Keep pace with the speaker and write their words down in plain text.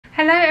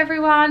Hello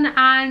everyone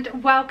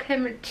and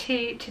welcome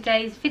to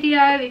today's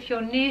video. If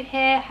you're new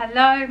here,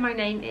 hello, my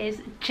name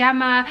is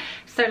Gemma.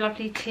 So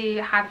lovely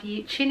to have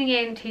you tuning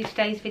in to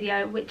today's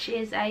video, which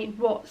is a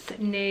what's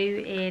new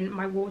in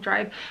my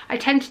wardrobe. I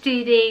tend to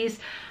do these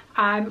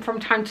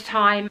from time to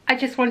time. I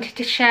just wanted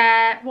to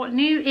share what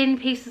new in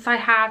pieces I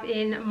have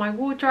in my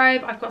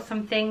wardrobe. I've got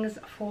some things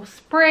for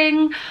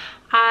spring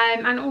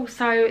and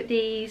also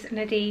these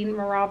Nadine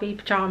Morabi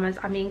pajamas.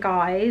 I mean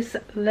guys,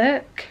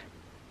 look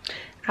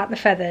at the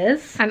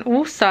feathers and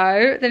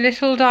also the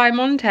little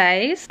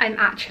diamantes. I'm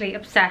actually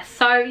obsessed.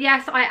 So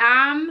yes, I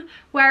am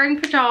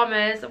wearing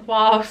pajamas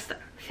whilst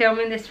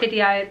filming this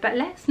video, but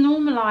let's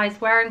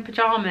normalize wearing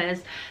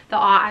pajamas that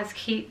are as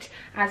cute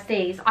as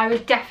these. I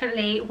would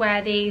definitely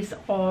wear these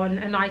on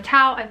a night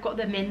out. I've got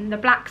them in the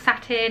black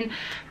satin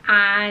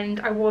and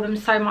I wore them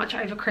so much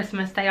over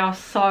Christmas. They are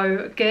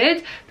so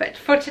good, but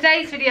for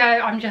today's video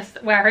I'm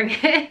just wearing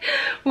it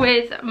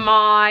with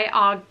my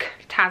UGG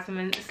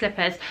Tasman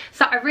slippers.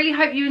 So I really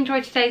hope you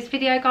enjoyed today's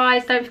video,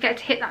 guys. Don't forget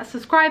to hit that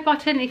subscribe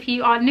button if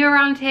you are new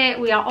around here.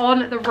 We are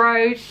on the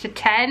road to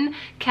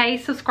 10k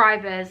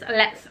subscribers.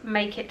 Let's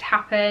make it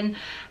happen.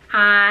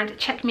 And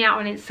check me out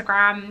on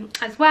Instagram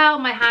as well.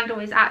 My handle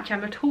is at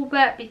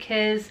gemmatalbot,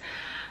 because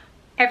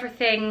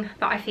everything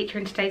that I feature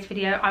in today's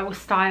video I will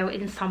style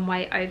in some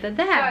way over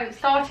there. So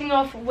starting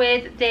off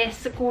with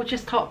this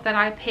gorgeous top that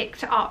I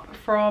picked up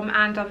from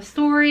And Other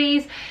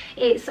Stories.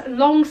 It's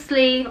long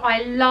sleeve.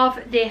 I love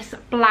this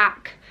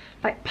black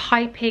like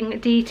piping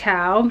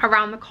detail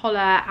around the collar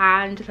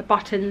and the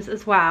buttons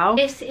as well.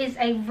 This is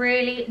a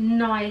really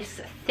nice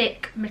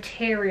thick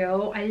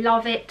material. I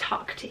love it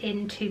tucked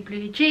into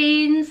blue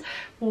jeans,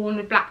 worn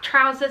with black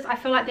trousers. I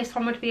feel like this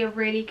one would be a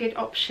really good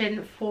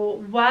option for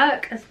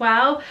work as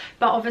well,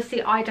 but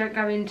obviously I don't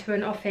go into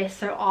an office,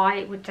 so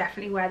I would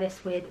definitely wear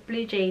this with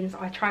blue jeans.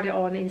 I tried it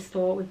on in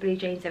store with blue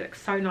jeans. It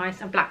looks so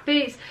nice, and black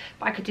boots,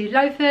 but I could do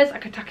loafers. I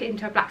could tuck it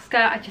into a black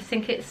skirt. I just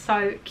think it's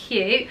so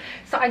cute.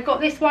 So I got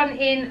this one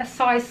in a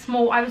size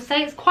small. I would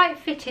say it's quite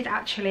fitted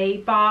actually,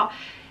 but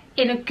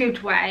in a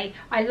good way.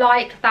 I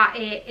like that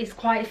it is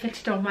quite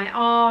fitted on my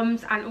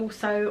arms and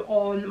also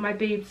on my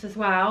boobs as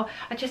well.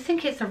 I just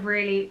think it's a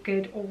really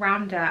good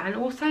all-rounder and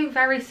also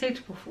very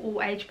suitable for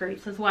all age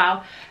groups as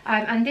well.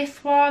 And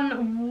this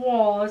one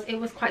was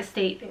quite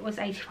steep. It was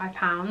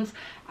 £85,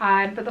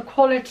 but the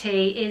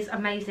quality is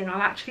amazing.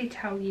 I'll actually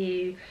tell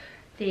you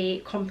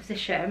the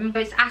composition. So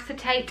it's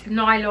acetate,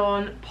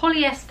 nylon,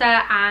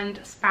 polyester and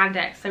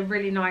spandex, so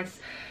really nice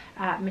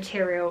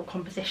material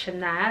composition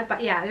there.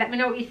 But yeah, let me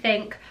know what you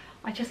think.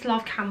 I just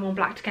love camel and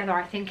black together.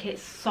 I think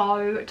it's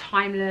so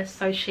timeless,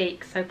 so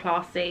chic, so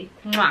classy.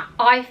 Mwah.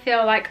 I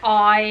feel like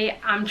I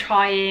am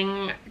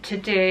trying to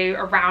do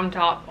a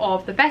roundup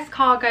of the best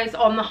cargos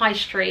on the high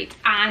street,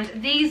 and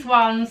these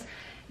ones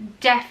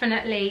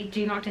definitely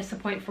do not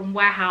disappoint from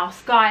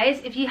Warehouse.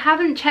 Guys, if you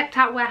haven't checked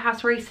out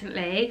Warehouse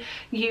recently,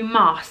 you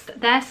must.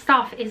 Their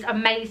stuff is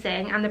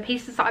amazing, and the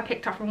pieces that I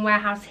picked up from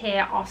Warehouse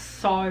here are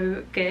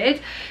so good.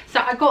 So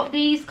I got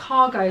these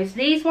cargos.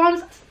 These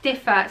ones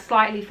differ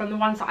slightly from the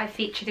ones that I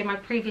featured in my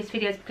previous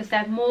videos because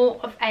they're more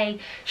of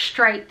a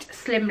straight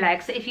slim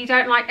leg. So if you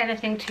don't like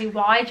anything too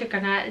wide, you're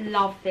gonna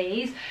love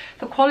these.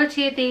 The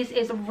quality of these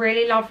is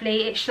really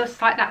lovely. It's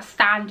just like that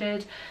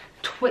standard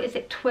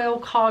twill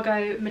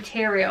cargo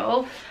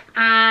material,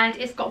 and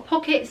it's got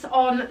pockets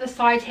on the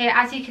side here.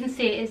 As you can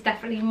see, it is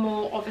definitely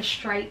more of a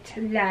straight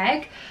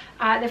leg.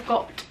 They've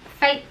got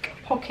fake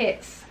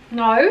pockets,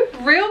 no,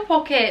 real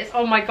pockets,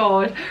 oh my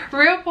god,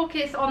 real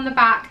pockets on the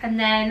back, and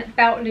then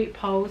belt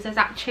loopholes. There's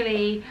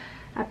actually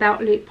a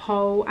belt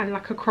loophole and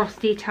like a cross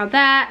detail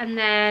there, and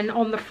then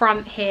on the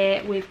front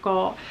here we've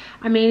got,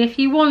 I mean, if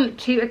you want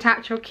to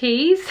attach your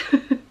keys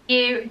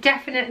you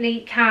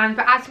definitely can,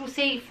 but as we'll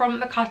see from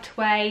the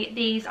cutaway,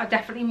 these are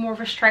definitely more of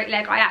a straight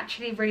leg. I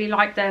actually really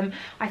like them.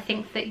 I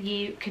think that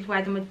you could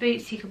wear them with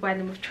boots, you could wear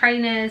them with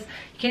trainers,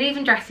 you can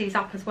even dress these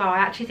up as well. I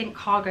actually think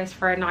cargos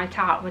for a night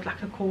out with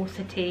like a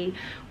corsety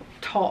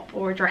top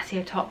or a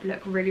dressier top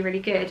look really, really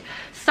good.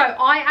 So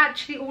I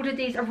actually ordered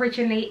these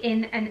originally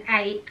in an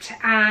 8,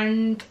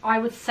 and I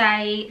would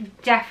say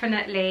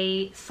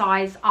definitely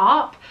size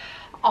up.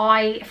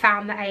 I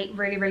found the 8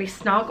 really, really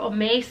snug on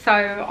me, so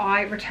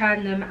I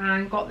returned them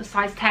and got the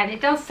size 10. It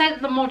does say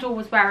that the model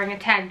was wearing a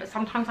 10, but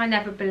sometimes I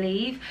never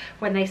believe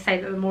when they say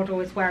that the model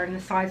is wearing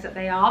the size that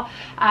they are.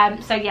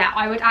 So yeah,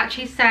 I would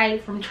actually say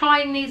from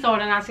trying these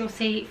on, and as you'll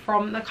see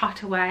from the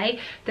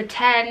cutaway, the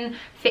 10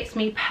 fits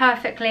me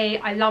perfectly.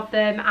 I love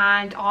them,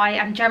 and I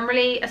am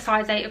generally a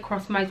size 8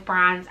 across most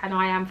brands, and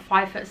I am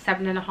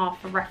 5'7.5"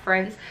 for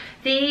reference.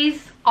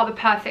 These are the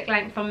perfect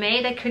length on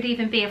me. They could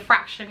even be a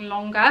fraction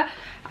longer.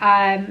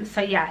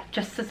 So yeah,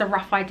 just as a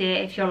rough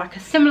idea, if you're like a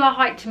similar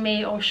height to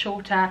me or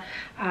shorter,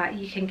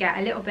 you can get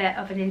a little bit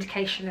of an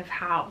indication of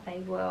how they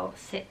will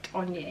sit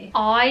on you.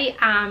 I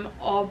am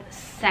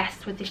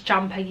obsessed with this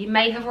jumper. You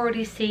may have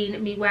already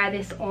seen me wear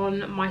this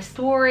on my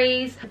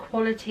stories. The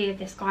quality of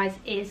this, guys,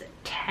 is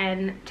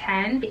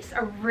 10/10. It's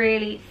a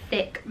really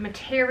thick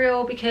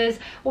material because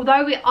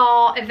although we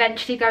are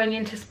eventually going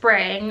into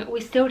spring,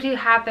 we still do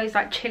have those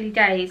like chilly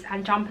days,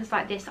 and jumpers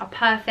like this are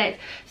perfect.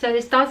 So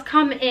this does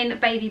come in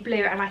baby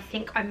blue, and I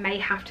think I may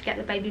have to get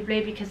the baby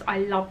blue because I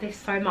love this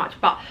so much,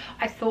 but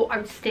I thought I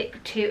would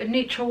stick to a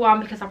neutral one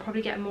because I'll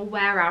probably get more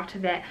wear out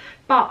of it.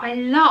 But I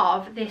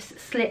love this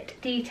slit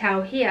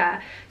detail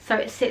here, so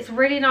it sits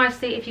really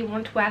nicely if you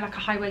want to wear like a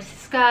high-waisted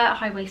skirt,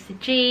 high-waisted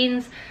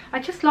jeans. I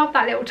just love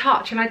that little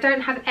touch, and I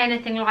don't have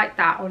anything like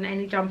that on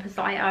any jumpers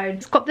that I own.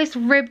 It's got this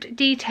ribbed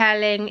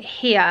detailing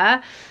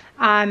here,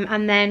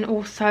 and then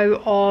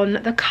also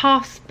on the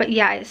cuffs, but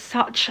yeah, it's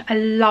such a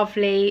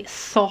lovely,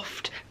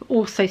 soft,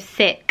 also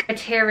thick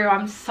material.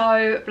 I'm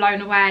so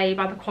blown away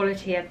by the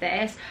quality of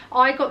this.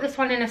 I got this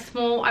one in a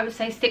small. I would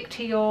say stick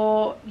to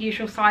your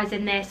usual size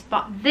in this,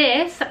 but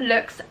this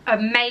looks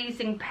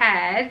amazing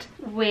paired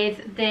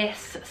with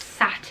this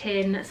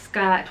satin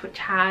skirt, which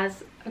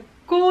has a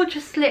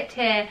gorgeous slit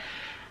here.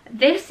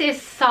 This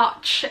is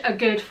such a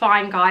good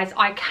find, guys.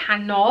 I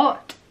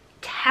cannot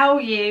tell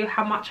you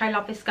how much I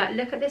love this skirt.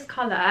 Look at this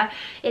colour.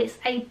 It's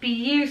a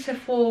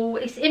beautiful,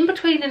 it's in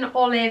between an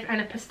olive and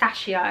a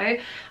pistachio.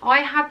 I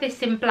have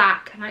this in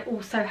black, and I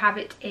also have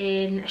it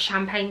in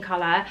champagne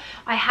colour.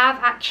 I have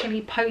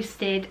actually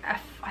posted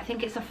I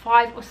think it's a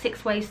 5 or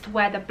 6 ways to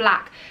wear the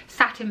black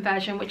satin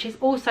version, which is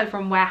also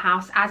from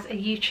Warehouse, as a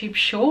YouTube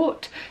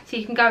short, so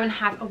you can go and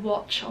have a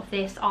watch of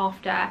this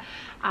after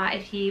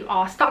if you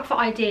are stuck for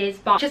ideas.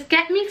 But just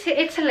get me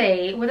to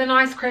Italy with an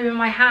ice cream in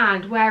my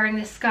hand wearing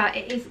this skirt.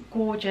 It is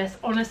gorgeous,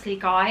 honestly,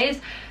 guys.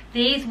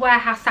 These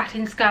Warehouse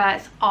satin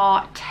skirts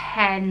are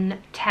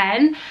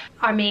 10/10.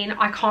 I mean,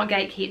 I can't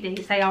gatekeep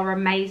these. They are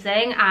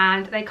amazing,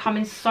 and they come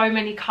in so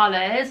many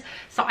colours.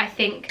 So I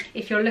think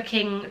if you're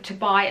looking to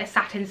buy a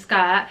satin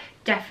skirt,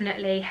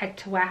 definitely head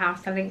to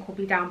Warehouse. The link will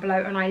be down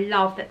below, and I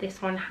love that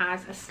this one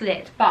has a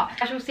slit. But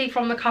as you'll see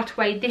from the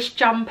cutaway, this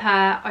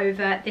jumper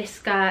over this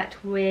skirt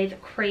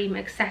with cream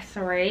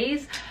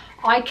accessories,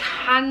 I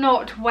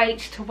cannot wait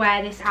to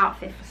wear this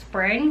outfit for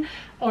spring.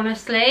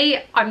 Honestly,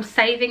 I'm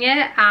saving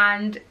it,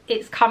 and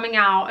it's coming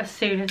out as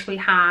soon as we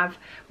have,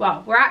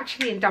 well, we're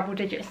actually in double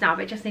digits now,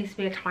 but it just needs to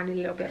be a tiny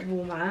little bit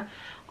warmer.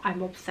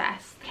 I'm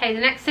obsessed. Okay,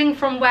 the next thing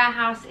from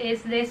Warehouse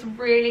is this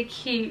really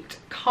cute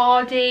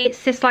cardi.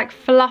 It's this like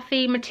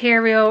fluffy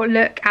material.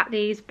 Look at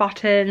these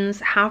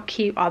buttons. How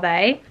cute are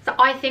they? So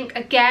I think,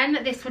 again,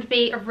 this would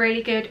be a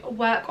really good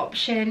work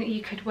option.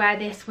 You could wear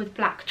this with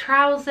black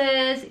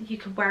trousers. You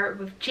could wear it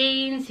with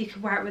jeans. You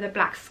could wear it with a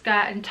black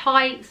skirt and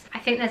tights. I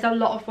think there's a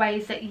lot of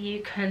ways that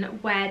you can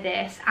wear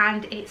this,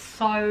 and it's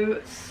so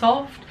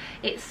soft.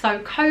 It's so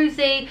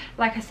cozy.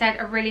 Like I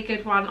said, a really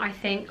good one, I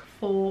think,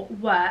 for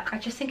work. I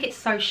just think it's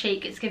so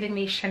chic. It's giving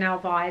me Chanel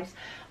vibes.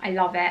 I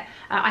love it.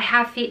 I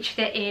have featured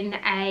it in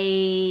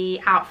a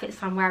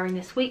outfits I'm wearing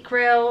this week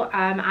reel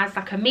as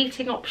like a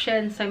meeting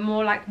option, so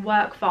more like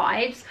work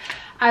vibes.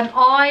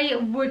 I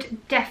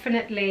would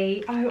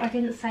definitely, oh, I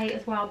didn't say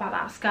as well about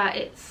that skirt.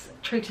 It's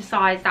true to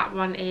size. That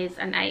one is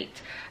an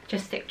 8.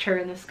 Just stick true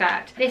in the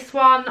skirt. This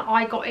one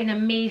I got in a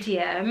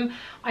medium.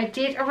 I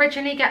did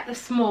originally get the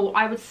small.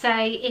 I would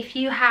say if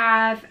you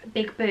have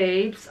big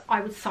boobs,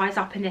 I would size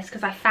up in this,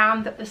 because I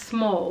found that the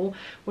small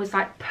was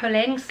like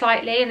pulling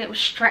slightly and it was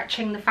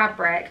stretching the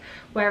fabric,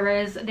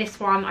 whereas this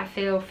one I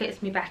feel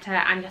fits me better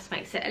and just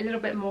makes it a little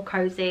bit more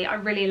cozy. I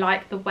really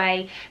like the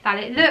way that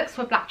it looks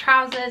with black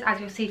trousers, as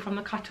you'll see from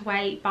the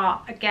cutaway.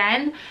 But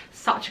again,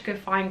 such a good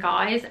find,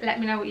 guys. Let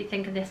me know what you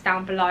think of this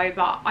down below.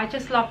 But I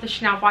just love the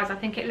Chanel vibes. I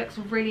think it looks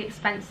really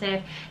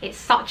expensive. It's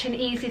such an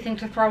easy thing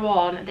to throw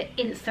on that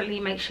instantly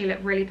makes you look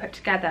really put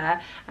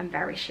together and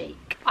very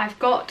chic. I've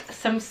got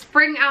some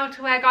spring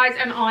outerwear, guys,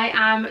 and I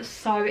am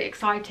so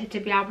excited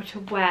to be able to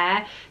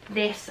wear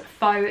this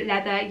faux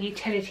leather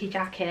utility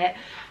jacket.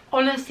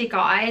 Honestly,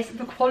 guys,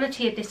 the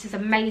quality of this is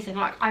amazing.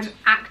 Like, I'm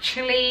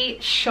actually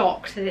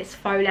shocked that it's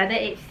faux leather.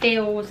 It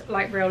feels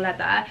like real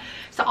leather.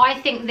 So I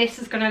think this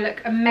is going to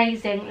look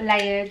amazing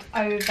layered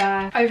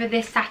over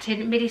this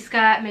satin midi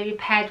skirt, maybe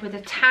paired with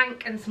a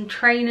tank and some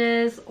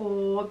trainers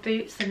or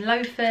boots and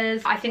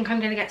loafers. I think I'm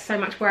going to get so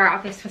much wear out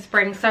of this for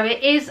spring. So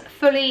it is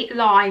fully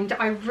lined.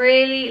 I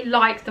really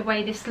like the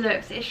way this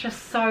looks. It's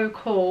just so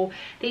cool.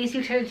 These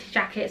utility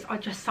jackets are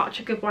just such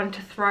a good one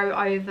to throw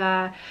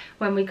over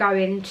when we go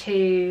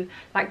into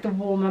like the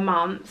warmer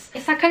months.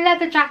 It's like a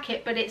leather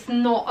jacket, but it's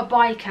not a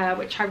biker,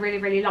 which I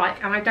really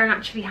like, and I don't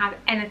actually have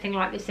anything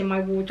like this in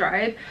my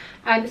wardrobe.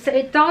 So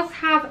it does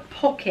have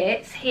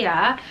pockets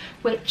here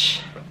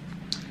which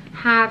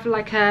have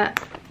like a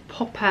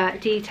popper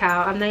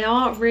detail, and they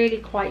are really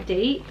quite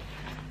deep,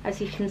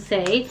 as you can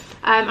see,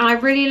 and I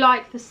really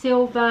like the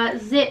silver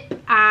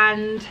zip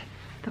and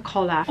the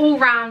collar. All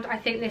round, I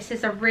think this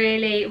is a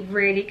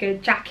really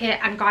good jacket,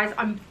 and guys,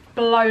 I'm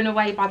blown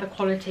away by the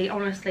quality.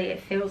 Honestly, it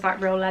feels like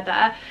real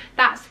leather.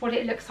 That's what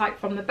it looks like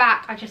from the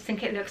back. I just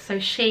think it looks so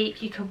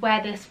chic. You could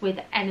wear this with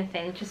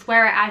anything. Just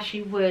wear it as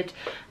you would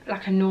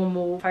like a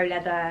normal faux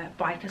leather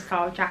biker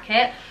style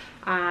jacket.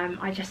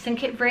 I just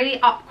think it really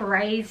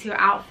upgrades your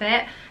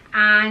outfit,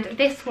 and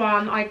this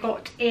one I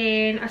got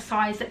in a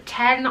size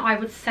 10. I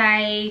would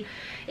say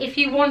if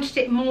you wanted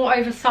it more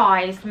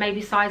oversized,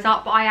 maybe size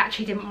up, but I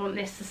actually didn't want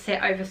this to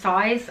sit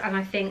oversized, and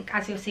I think,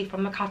 as you'll see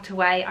from the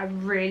cutaway, I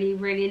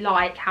really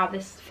like how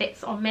this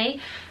fits on me.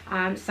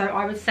 So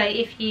I would say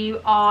if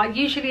you are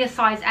usually a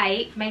size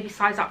 8, maybe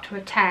size up to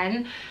a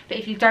 10, but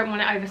if you don't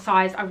want it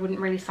oversized, I wouldn't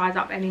really size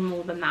up any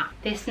more than that.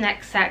 This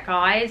next set,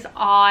 guys,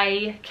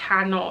 I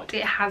cannot.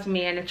 It has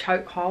me in a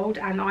chokehold,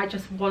 and I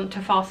just want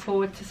to fast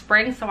forward to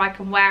spring so I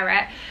can wear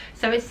it.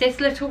 So it's this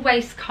little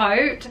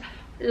waistcoat.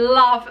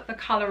 Love the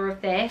colour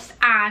of this,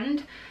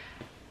 and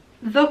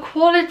the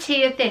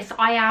quality of this,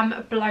 I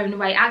am blown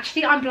away.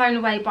 Actually, I'm blown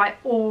away by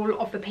all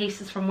of the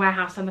pieces from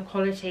Warehouse and the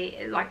quality,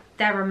 like,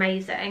 they're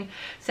amazing.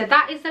 So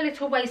that is the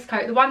little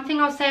waistcoat. The one thing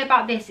I'll say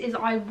about this is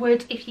I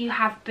would, if you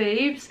have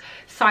boobs,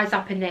 size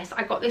up in this.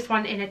 I got this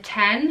one in a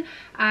 10,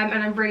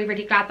 and I'm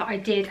really glad that I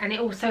did, and it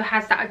also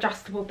has that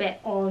adjustable bit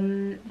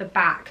on the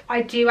back.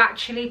 I do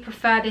actually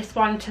prefer this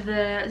one to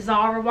the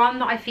Zara one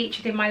that I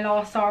featured in my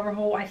last Zara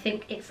haul. I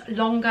think it's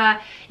longer,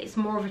 it's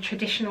more of a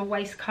traditional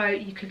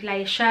waistcoat. You could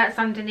layer shirts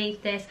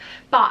underneath this,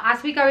 but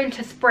as we go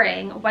into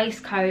spring,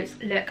 waistcoats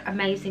look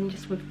amazing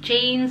just with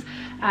jeans,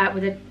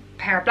 with a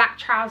pair of black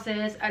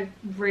trousers, a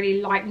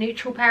really light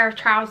neutral pair of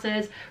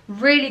trousers.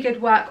 Really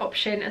good work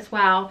option as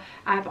well,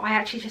 but I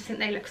actually just think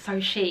they look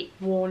so chic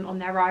worn on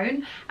their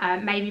own,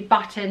 maybe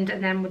buttoned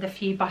and then with a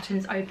few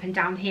buttons open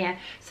down here.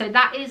 So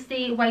that is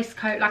the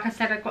waistcoat. Like I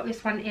said, I got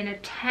this one in a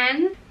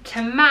 10.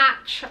 To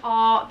match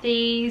are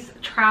these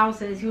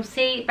trousers. You'll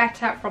see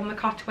better from the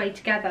cutaway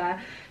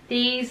together.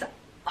 These,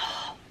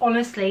 oh,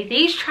 honestly,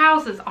 these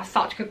trousers are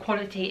such good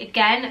quality.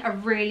 Again, a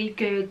really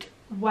good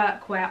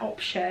workwear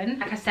option.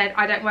 Like I said,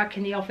 I don't work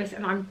in the office,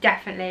 and I'm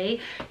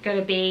definitely going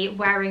to be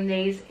wearing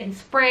these in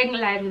spring,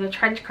 layered with a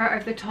trench coat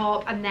over the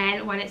top, and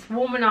then when it's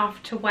warm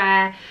enough to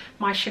wear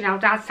my Chanel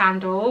Dad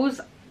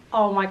sandals.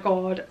 Oh my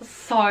god,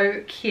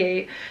 so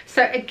cute.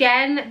 So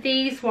again,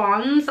 these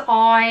ones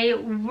I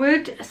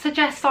would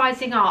suggest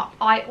sizing up.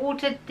 I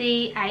ordered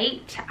the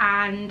 8,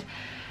 and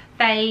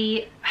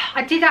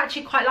I did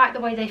actually quite like the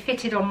way they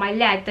fitted on my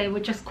leg. They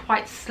were just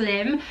quite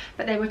slim,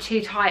 but they were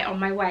too tight on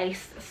my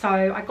waist. So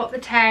I got the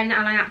 10,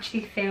 and I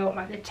actually feel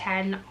like the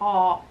 10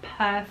 are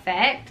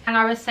perfect. And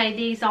I would say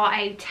these are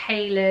a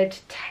tailored,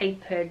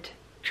 tapered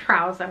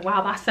trouser.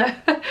 Wow, that's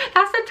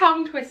a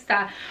tongue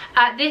twister.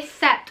 This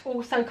set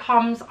also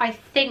comes, I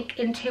think,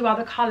 in 2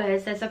 other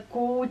colours. There's a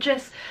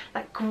gorgeous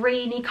like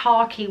greeny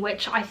khaki,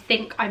 which I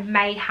think I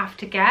may have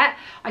to get.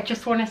 I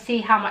just want to see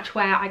how much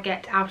wear I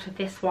get out of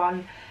this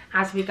one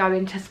as we go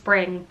into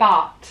spring,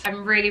 but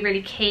I'm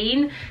really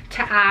keen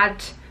to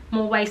add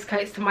more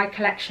waistcoats to my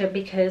collection,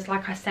 because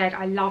like I said,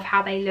 I love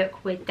how they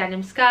look with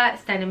denim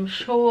skirts, denim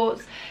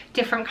shorts,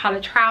 different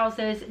colour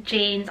trousers,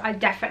 jeans. I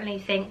definitely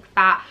think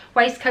that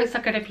waistcoats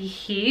are going to be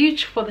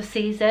huge for the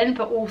season,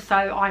 but also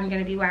I'm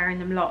going to be wearing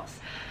them lots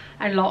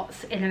and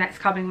lots in the next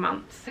coming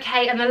months.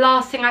 Okay, and the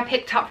last thing I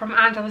picked up from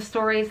And Other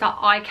Stories that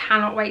I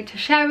cannot wait to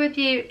share with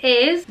you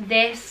is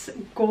this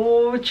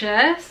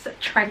gorgeous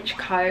trench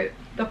coat.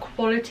 The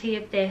quality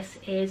of this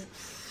is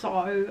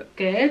so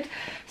good.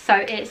 So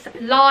it's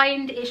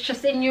lined, it's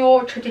just in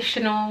your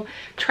traditional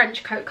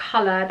trench coat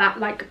colour, that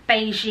like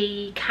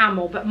beigey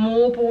camel, but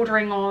more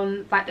bordering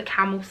on like the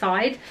camel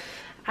side.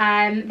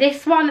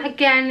 This one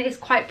again is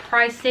quite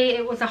pricey.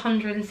 It was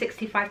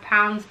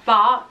 £165,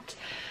 but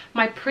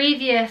my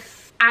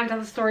previous And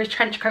Other Stories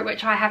trench coat,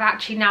 which I have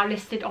actually now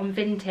listed on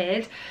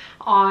Vinted,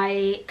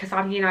 because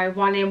I'm, you know,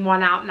 one in,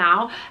 one out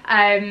now,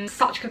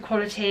 such good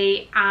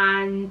quality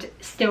and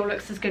still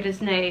looks as good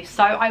as new.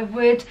 So I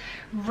would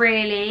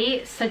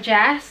really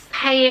suggest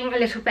paying a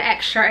little bit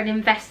extra and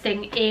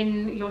investing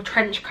in your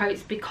trench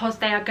coats, because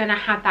they are going to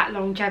have that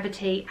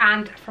longevity.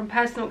 And from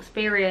personal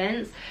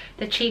experience,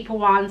 the cheaper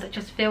ones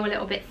just feel a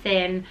little bit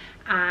thin,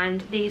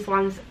 and these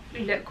ones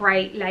look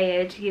great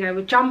layered, you know,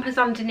 with jumpers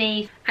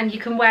underneath, and you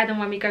can wear them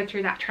when we go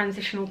through that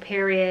transitional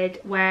period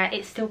where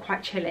it's still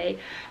quite chilly.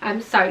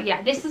 So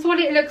yeah, this is what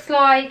it looks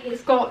like.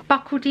 It's got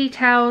buckle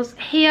details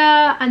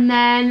here, and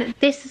then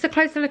this is a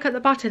closer look at the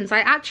buttons. I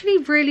actually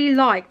really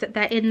like that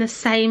they're in the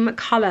same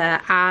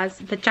colour as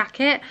the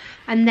jacket,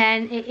 and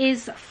then it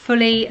is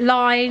fully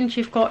lined.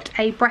 You've got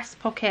a breast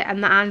pocket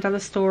and the And Other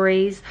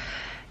Stories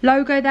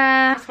logo there.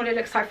 That's what it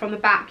looks like from the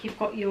back. You've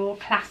got your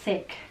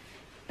classic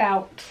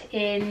belt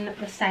in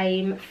the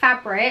same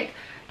fabric.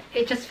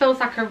 It just feels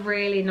like a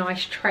really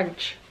nice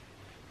trench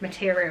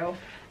material,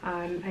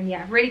 and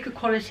yeah, really good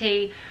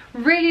quality,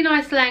 really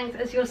nice length,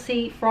 as you'll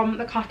see from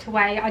the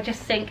cutaway. I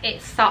just think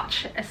it's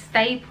such a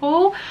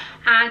staple,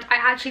 and I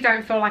actually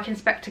don't feel like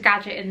Inspector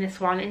Gadget in this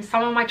one. In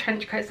some of my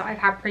trench coats that I've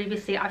had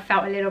previously, I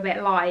felt a little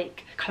bit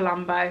like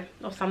Columbo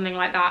or something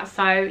like that.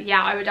 So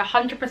yeah, I would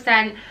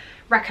 100%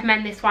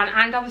 recommend this one.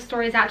 And Other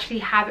Stories actually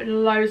have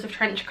loads of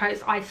trench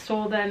coats. I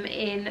saw them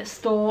in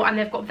store, and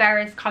they've got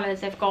various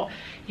colours. They've got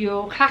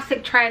your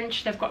classic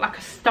trench, they've got like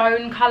a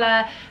stone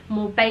colour,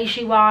 more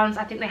beigey ones.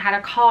 I think they had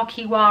a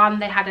khaki one,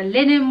 they had a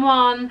linen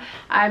one.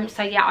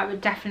 So yeah, I would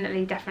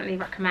definitely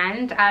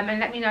recommend. And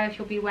let me know if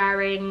you'll be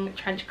wearing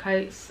trench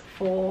coats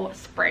for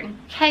spring.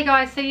 Okay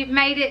guys, so you've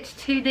made it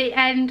to the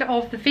end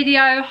of the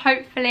video,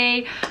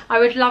 hopefully. I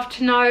would love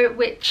to know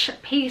which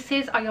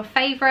pieces are your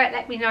favourite.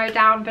 Let me know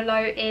down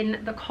below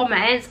in the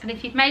comments. And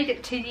if you've made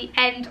it to the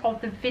end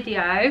of the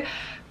video,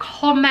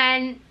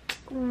 comment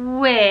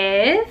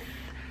with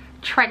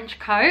trench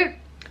coat.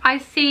 I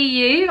see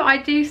you. I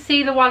do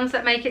see the ones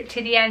that make it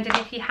to the end, and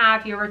if you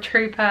have, you're a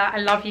trooper. I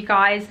love you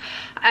guys.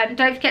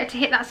 Don't forget to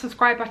hit that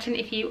subscribe button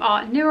if you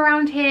are new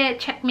around here.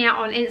 Check me out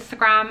on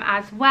Instagram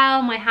as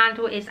well. My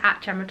handle is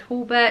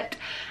 @gemmatalbot,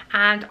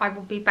 and I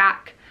will be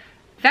back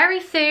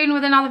very soon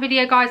with another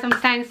video, guys. I'm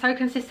staying so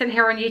consistent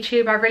here on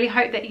YouTube. I really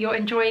hope that you're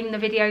enjoying the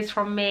videos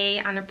from me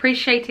and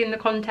appreciating the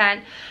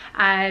content.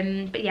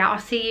 But yeah, I'll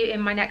see you in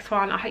my next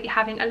one. I hope you're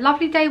having a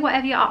lovely day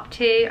whatever you're up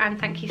to, and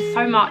thank you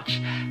so much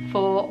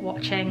for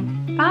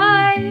watching.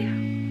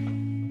 Bye.